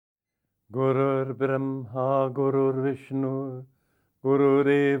Gurur Brahma, Gurur Vishnu, Guru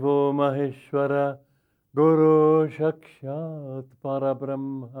Devo Maheshwara, Guru Sakshat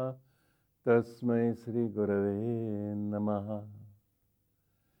Parabrahma, Tasmai Sri Gurave Namaha.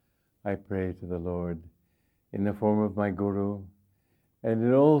 I pray to the Lord in the form of my Guru and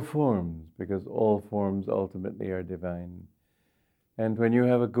in all forms, because all forms ultimately are divine. And when you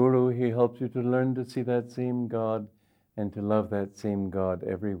have a Guru, he helps you to learn to see that same God and to love that same God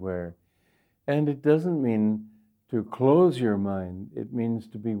everywhere. And it doesn't mean to close your mind. It means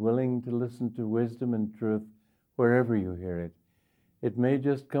to be willing to listen to wisdom and truth wherever you hear it. It may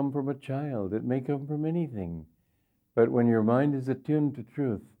just come from a child. It may come from anything. But when your mind is attuned to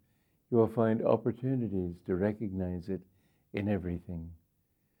truth, you will find opportunities to recognize it in everything.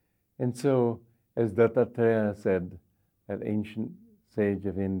 And so, as Dattatreya said, that ancient sage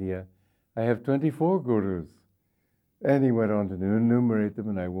of India, I have 24 gurus. And he went on to enumerate them,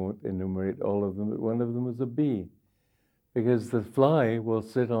 and I won't enumerate all of them, but one of them was a bee. Because the fly will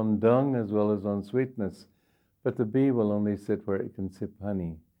sit on dung as well as on sweetness, but the bee will only sit where it can sip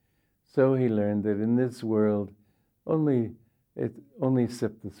honey. So he learned that in this world, only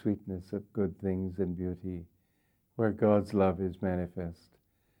sip the sweetness of good things and beauty, where God's love is manifest.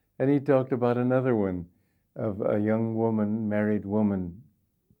 And he talked about another one, of a young woman, married woman,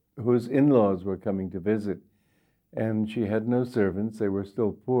 whose in-laws were coming to visit. And she had no servants. They were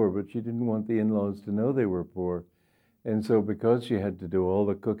still poor, but she didn't want the in-laws to know they were poor. And so because she had to do all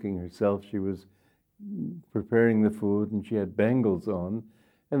the cooking herself, she was preparing the food, and she had bangles on,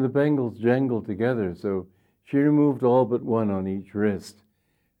 and the bangles jangled together. So she removed all but one on each wrist.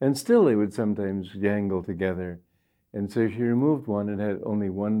 And still they would sometimes jangle together. And so she removed one and had only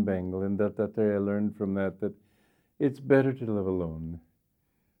one bangle. And Dattatreya learned from that it's better to live alone.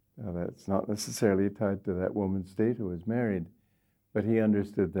 Now, that's not necessarily tied to that woman's state who was married, but he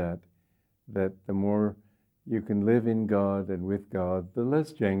understood that the more you can live in God and with God, the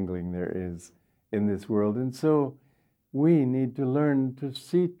less jangling there is in this world. And so we need to learn to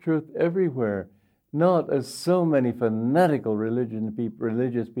see truth everywhere, not as so many fanatical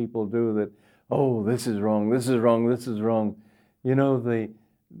religious people do, that, oh, this is wrong, this is wrong, this is wrong. You know,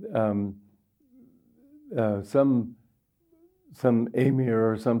 some emir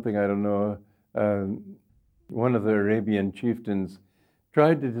or something, I don't know, one of the Arabian chieftains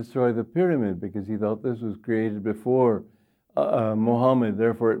tried to destroy the pyramid because he thought this was created before Muhammad,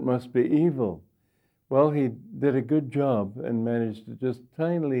 therefore it must be evil. Well, he did a good job and managed to just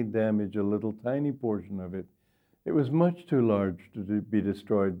tinily damage a little tiny portion of it. It was much too large to be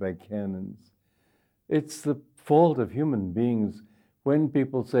destroyed by cannons. It's the fault of human beings when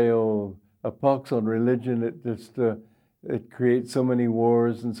people say, oh, a pox on religion, it creates so many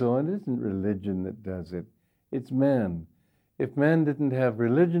wars and so on. It isn't religion that does it. It's man. If man didn't have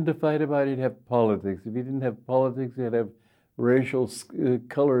religion to fight about, he'd have politics. If he didn't have politics, he'd have racial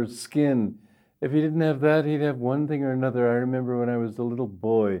color, skin. If he didn't have that, he'd have one thing or another. I remember when I was a little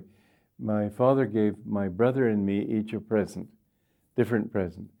boy, my father gave my brother and me each a present, different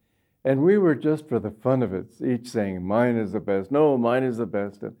present. And we were, just for the fun of it, each saying, mine is the best. No, mine is the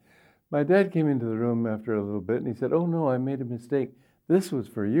best. And my dad came into the room after a little bit and he said, oh no, I made a mistake. This was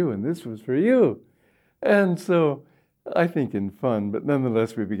for you and this was for you. And so I think in fun, but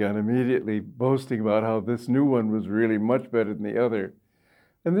nonetheless we began immediately boasting about how this new one was really much better than the other.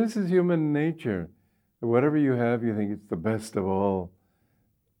 And this is human nature. Whatever you have, you think it's the best of all.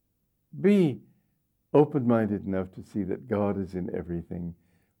 Be open-minded enough to see that God is in everything.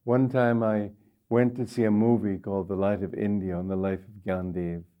 One time I went to see a movie called The Light of India on the life of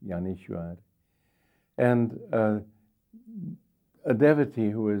Gyaneshwar. And a devotee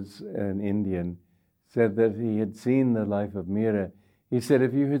who was an Indian said that he had seen the life of Meera. He said,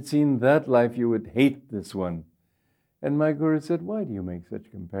 if you had seen that life, you would hate this one. And my Guru said, why do you make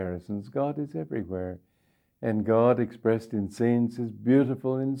such comparisons? God is everywhere. And God expressed in saints is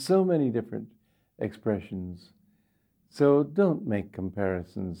beautiful in so many different expressions. So don't make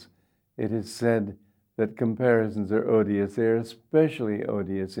comparisons. It is said that comparisons are odious. They are especially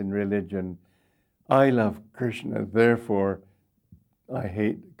odious in religion. I love Krishna, therefore I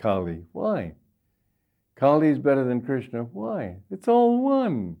hate Kali. Why? Kali is better than Krishna. Why? It's all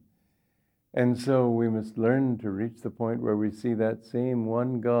one. And so we must learn to reach the point where we see that same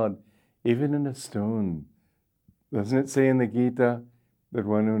one God, even in a stone. Doesn't it say in the Gita that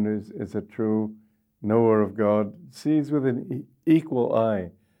one who is a true knower of God sees with an equal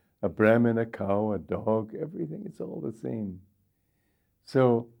eye a Brahmin, a cow, a dog, everything, it's all the same.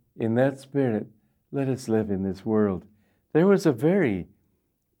 So in that spirit, let us live in this world. There was a very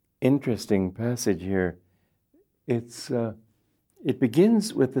interesting passage here. It's It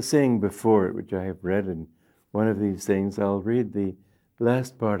begins with the saying before it, which I have read in one of these things. I'll read the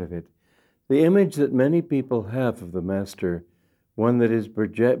last part of it. The image that many people have of the Master, one that has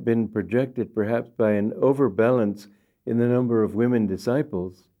been projected perhaps by an overbalance in the number of women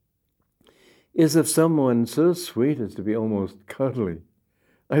disciples, is of someone so sweet as to be almost cuddly.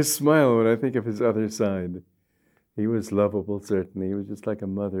 I smile when I think of his other side. He was lovable, certainly. He was just like a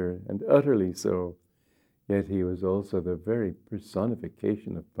mother, and utterly so. Yet he was also the very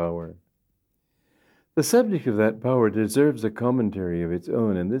personification of power. The subject of that power deserves a commentary of its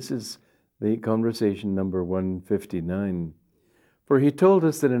own, and this is the conversation number 159. For he told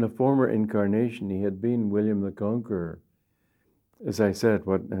us that in a former incarnation he had been William the Conqueror. As I said,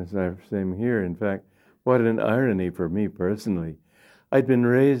 as I say here, in fact, what an irony for me personally. I'd been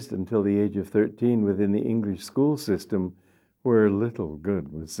raised until the age of 13 within the English school system where little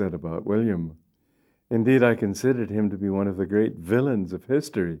good was said about William. Indeed, I considered him to be one of the great villains of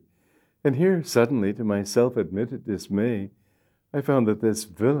history. And here, suddenly, to my self-admitted dismay, I found that this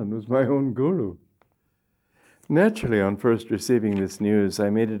villain was my own guru. Naturally, on first receiving this news, I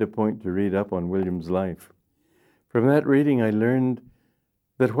made it a point to read up on William's life. From that reading, I learned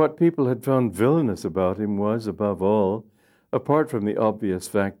that what people had found villainous about him was, above all, apart from the obvious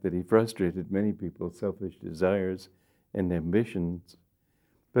fact that he frustrated many people's selfish desires and ambitions,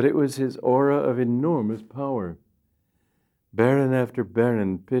 but it was his aura of enormous power. Baron after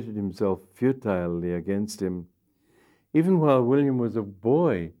baron pitted himself futilely against him. Even while William was a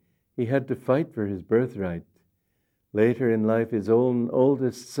boy, he had to fight for his birthright. Later in life, his own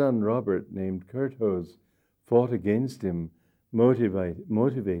oldest son, Robert, named Curthose, fought against him,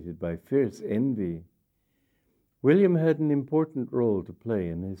 motivated by fierce envy. William had an important role to play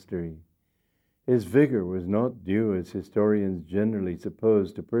in history. His vigor was not due, as historians generally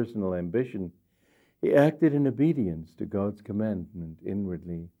suppose, to personal ambition. He acted in obedience to God's commandment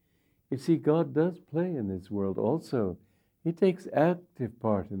inwardly. You see, God does play in this world also. He takes active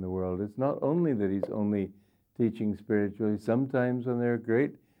part in the world. It's not only that he's only teaching spiritually. Sometimes when there are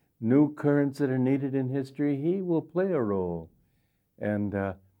great new currents that are needed in history, he will play a role. And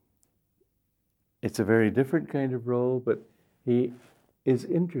it's a very different kind of role, but he is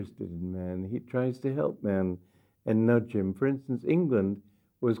interested in man. He tries to help man and nudge him. For instance, England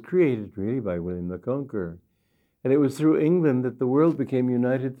was created really by William the Conqueror. And it was through England that the world became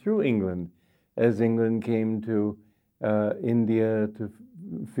united through England, as England came to India, to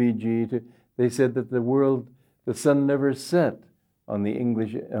Fiji. They said that the sun never set on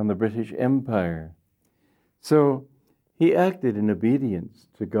the British Empire. So he acted in obedience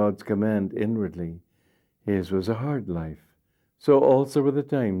to God's command inwardly. His was a hard life. So also were the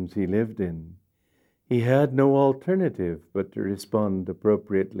times he lived in. He had no alternative but to respond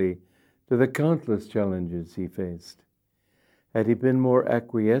appropriately to the countless challenges he faced. Had he been more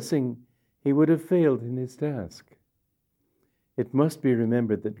acquiescing, he would have failed in his task. It must be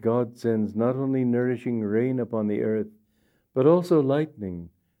remembered that God sends not only nourishing rain upon the earth, but also lightning,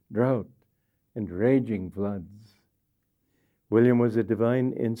 drought, and raging floods. William was a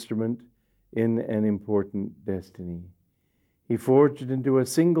divine instrument in an important destiny. He forged into a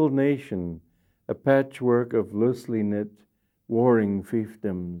single nation a patchwork of loosely knit, warring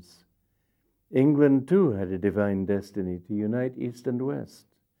fiefdoms. England, too, had a divine destiny to unite East and West,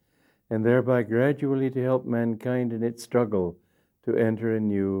 and thereby gradually to help mankind in its struggle to enter a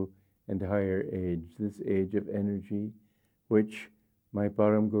new and higher age, this age of energy, which my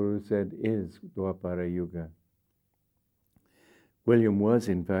Param Guru said is Dwapara Yuga. William was,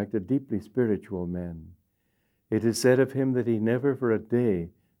 in fact, a deeply spiritual man. It is said of him that he never for a day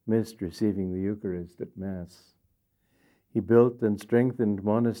missed receiving the Eucharist at Mass. He built and strengthened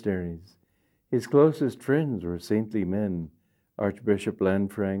monasteries. His closest friends were saintly men, Archbishop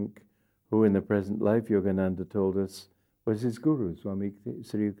Lanfranc, who in the present life, Yogananda told us, was his guru, Swami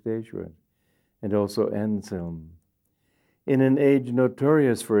Sri Yukteswar, and also Anselm. In an age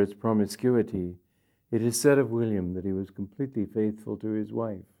notorious for its promiscuity, it is said of William that he was completely faithful to his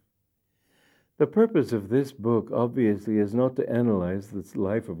wife. The purpose of this book, obviously, is not to analyze the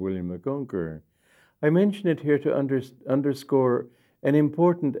life of William the Conqueror. I mention it here to underscore an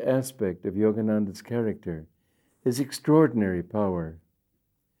important aspect of Yogananda's character, his extraordinary power.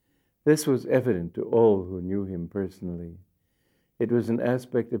 This was evident to all who knew him personally. It was an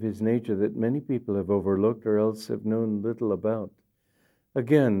aspect of his nature that many people have overlooked or else have known little about.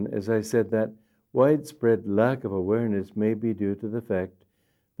 Again, as I said, that widespread lack of awareness may be due to the fact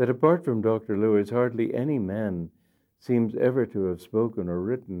that apart from Dr. Lewis, hardly any man seems ever to have spoken or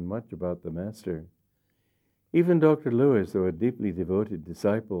written much about the Master. Even Dr. Lewis, though a deeply devoted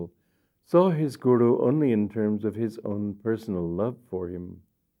disciple, saw his guru only in terms of his own personal love for him.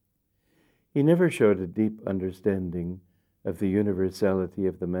 He never showed a deep understanding of the universality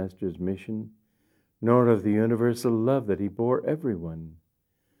of the Master's mission, nor of the universal love that he bore everyone.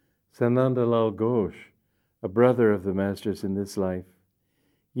 Sananda Lal Ghosh, a brother of the Master's in this life,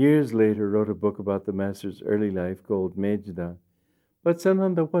 years later wrote a book about the Master's early life called Mejda, but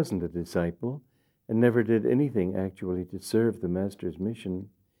Sananda wasn't a disciple and never did anything actually to serve the Master's mission.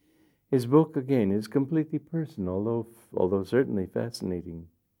 His book, again, is completely personal, although certainly fascinating.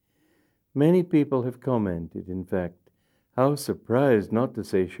 Many people have commented, in fact, how surprised, not to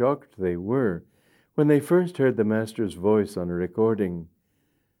say shocked, they were when they first heard the Master's voice on a recording.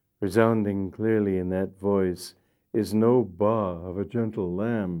 Resounding clearly in that voice is no baa of a gentle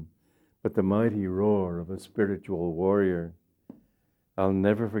lamb, but the mighty roar of a spiritual warrior. I'll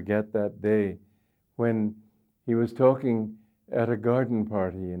never forget that day when he was talking at a garden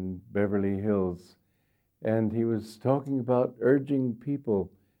party in Beverly Hills, and he was talking about urging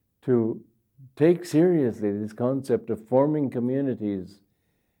people to take seriously this concept of forming communities.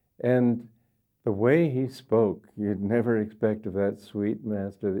 And the way he spoke, you'd never expect of that sweet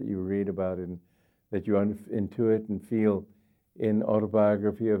Master that you read about and that you intuit and feel in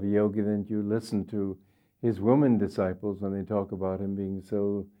Autobiography of a Yogi, that you listen to his women disciples when they talk about him being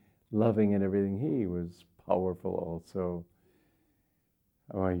so loving and everything. He was powerful also.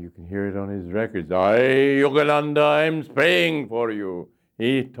 Oh, you can hear it on his records. I, Yogananda, I'm praying for you.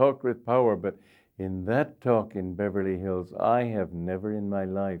 He talked with power, but in that talk in Beverly Hills, I have never in my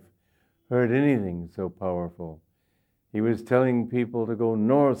life heard anything so powerful. He was telling people to go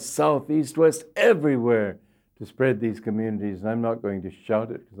north, south, east, west, everywhere to spread these communities. And I'm not going to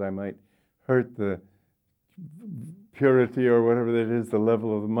shout it because I might hurt the purity or whatever that is, the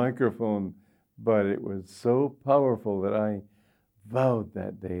level of the microphone. But it was so powerful that I vowed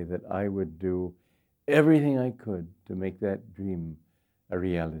that day that I would do everything I could to make that dream a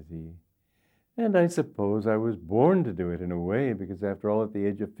reality. And I suppose I was born to do it in a way, because after all, at the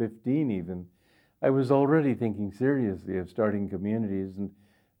age of 15 even, I was already thinking seriously of starting communities, and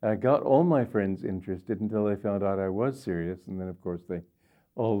I got all my friends interested until they found out I was serious, and then of course they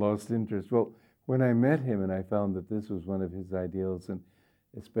all lost interest. Well, when I met him and I found that this was one of his ideals, and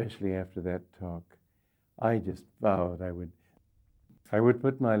especially after that talk, I just vowed I would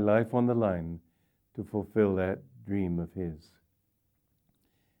put my life on the line to fulfill that dream of his.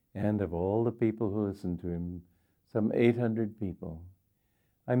 And of all the people who listened to him, some 800 people,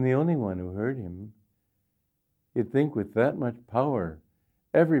 I'm the only one who heard him. You'd think with that much power,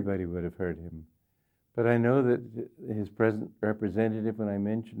 everybody would have heard him. But I know that his present representative, when I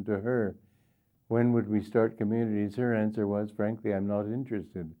mentioned to her, when would we start communities, her answer was, frankly, I'm not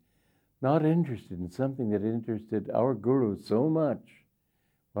interested. Not interested in something that interested our guru so much.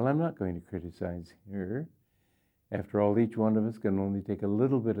 Well, I'm not going to criticize her. After all, each one of us can only take a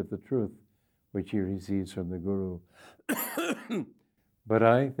little bit of the truth which he receives from the guru. But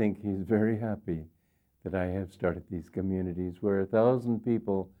I think he's very happy that I have started these communities where 1,000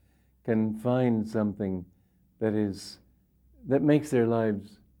 people can find something that makes their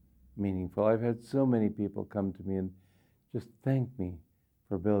lives meaningful. I've had so many people come to me and just thank me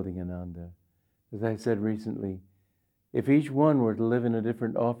for building Ananda. As I said recently, if each one were to live in a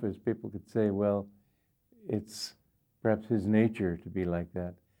different office, people could say, well, it's perhaps his nature to be like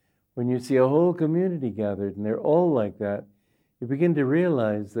that. When you see a whole community gathered and they're all like that, you begin to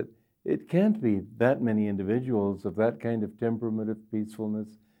realize that it can't be that many individuals of that kind of temperament of peacefulness,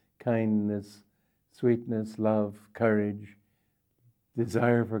 kindness, sweetness, love, courage,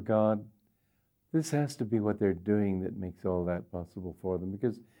 desire for God. This has to be what they're doing that makes all that possible for them,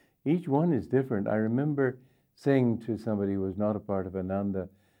 because each one is different. I remember saying to somebody who was not a part of Ananda,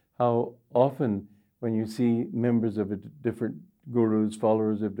 how often when you see members of different gurus,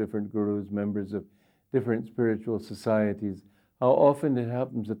 followers of different gurus, members of different spiritual societies, how often it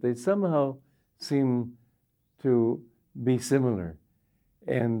happens that they somehow seem to be similar.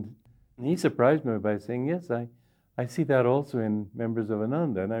 And he surprised me by saying, yes, I see that also in members of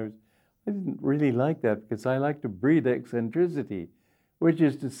Ananda. And I didn't really like that, because I like to breed eccentricity, which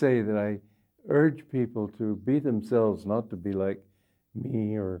is to say that I urge people to be themselves, not to be like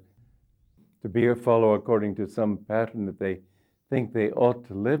me or to follow according to some pattern that they think they ought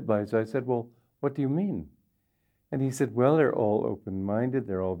to live by. So I said, well, what do you mean? And he said, well, they're all open-minded,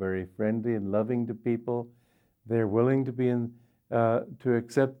 they're all very friendly and loving to people, they're willing to to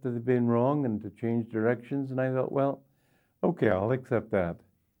accept that they've been wrong and to change directions. And I thought, well, okay, I'll accept that.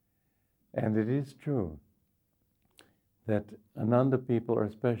 And it is true that Ananda people are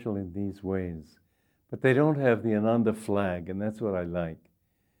special in these ways, but they don't have the Ananda flag, and that's what I like.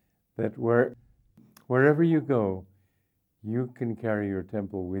 that wherever you go, you can carry your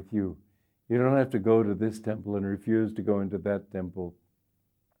temple with you. You don't have to go to this temple and refuse to go into that temple.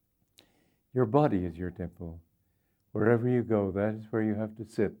 Your body is your temple. Wherever you go, that is where you have to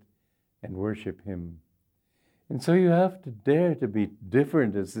sit and worship Him. And so you have to dare to be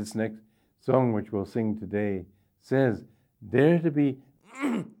different, as this next song, which we'll sing today, says. Dare to be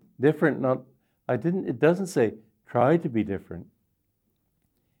different. It doesn't say try to be different.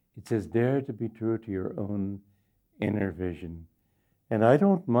 It says dare to be true to your own inner vision. And I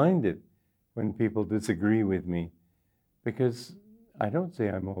don't mind it when people disagree with me, because I don't say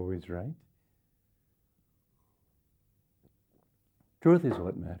I'm always right. Truth is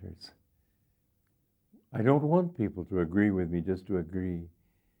what matters. I don't want people to agree with me just to agree.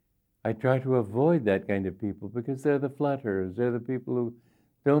 I try to avoid that kind of people because they're the flatterers. They're the people who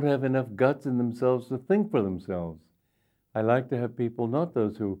don't have enough guts in themselves to think for themselves. I like to have people, not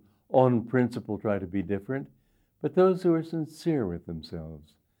those who on principle try to be different, but those who are sincere with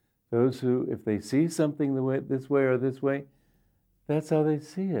themselves. Those who, if they see something this way or this way, that's how they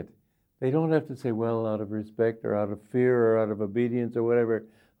see it. They don't have to say, well, out of respect or out of fear or out of obedience or whatever,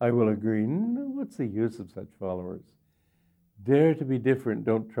 I will agree. No, what's the use of such followers? Dare to be different,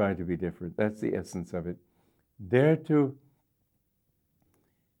 don't try to be different. That's the essence of it. Dare to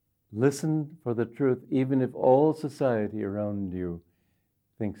listen for the truth, even if all society around you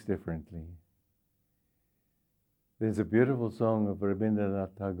thinks differently. There's a beautiful song of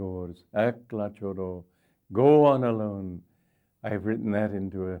Rabindranath Tagore's, Ekla Choro, Go On Alone. I've written that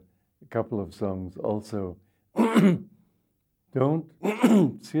into a couple of songs also. Don't,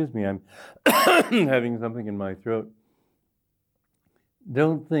 excuse me, I'm having something in my throat.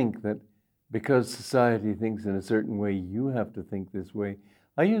 Don't think that because society thinks in a certain way, you have to think this way.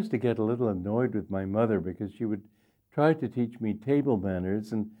 I used to get a little annoyed with my mother because she would try to teach me table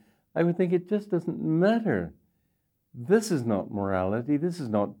manners, and I would think it just doesn't matter. This is not morality. This is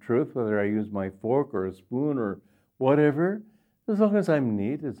not truth, whether I use my fork or a spoon or whatever. As long as I'm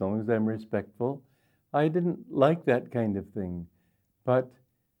neat, as long as I'm respectful. I didn't like that kind of thing. But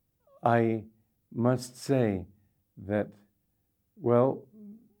I must say that, well,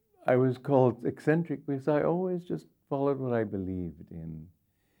 I was called eccentric because I always just followed what I believed in.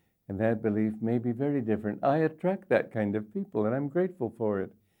 And that belief may be very different. I attract that kind of people, and I'm grateful for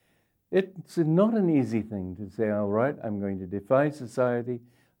it. It's not an easy thing to say, all right, I'm going to defy society.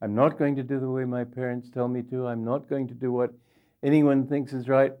 I'm not going to do the way my parents tell me to. I'm not going to do what anyone thinks is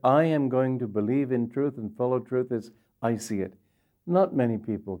right. I am going to believe in truth and follow truth as I see it. Not many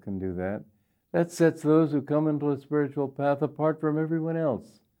people can do that. That sets those who come into a spiritual path apart from everyone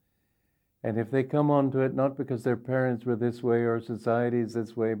else. And if they come onto it, not because their parents were this way or society is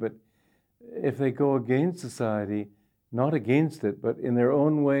this way, but if they go against society, not against it, but in their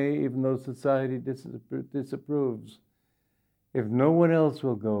own way, even though society disapproves. If no one else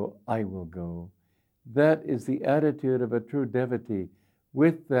will go, I will go. That is the attitude of a true devotee.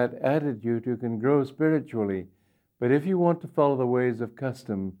 With that attitude, you can grow spiritually. But if you want to follow the ways of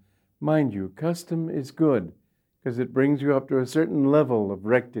custom, mind you, custom is good because it brings you up to a certain level of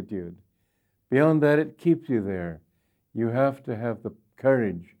rectitude. Beyond that, it keeps you there. You have to have the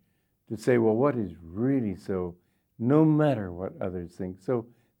courage to say, well, what is really so, no matter what others think. So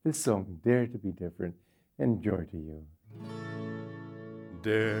this song, Dare to Be Different, enjoy to you.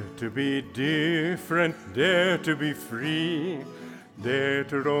 Dare to be different, dare to be free, dare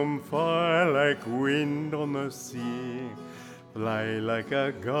to roam far like wind on the sea, fly like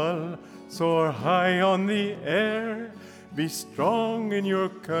a gull, soar high on the air, be strong in your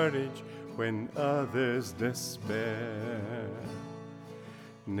courage when others despair.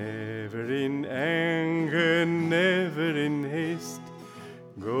 Never in anger, never in haste,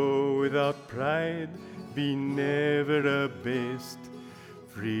 go without pride, be never abased.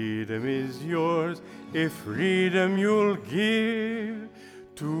 Freedom is yours, if freedom you'll give,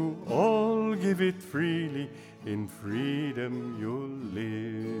 to all give it freely, in freedom you'll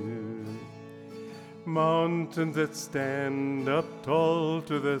live. Mountains that stand up tall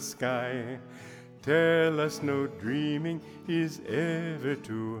to the sky, tell us no dreaming is ever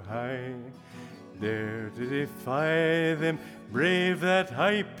too high. Dare to defy them, brave that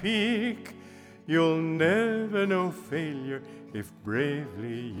high peak, you'll never know failure if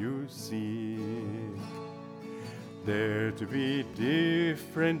bravely you seek. Dare to be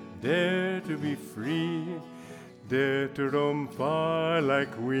different, dare to be free, dare to roam far like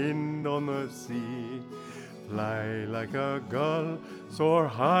wind on the sea, fly like a gull, soar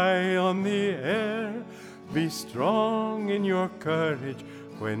high on the air, be strong in your courage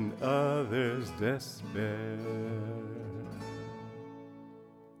when others despair.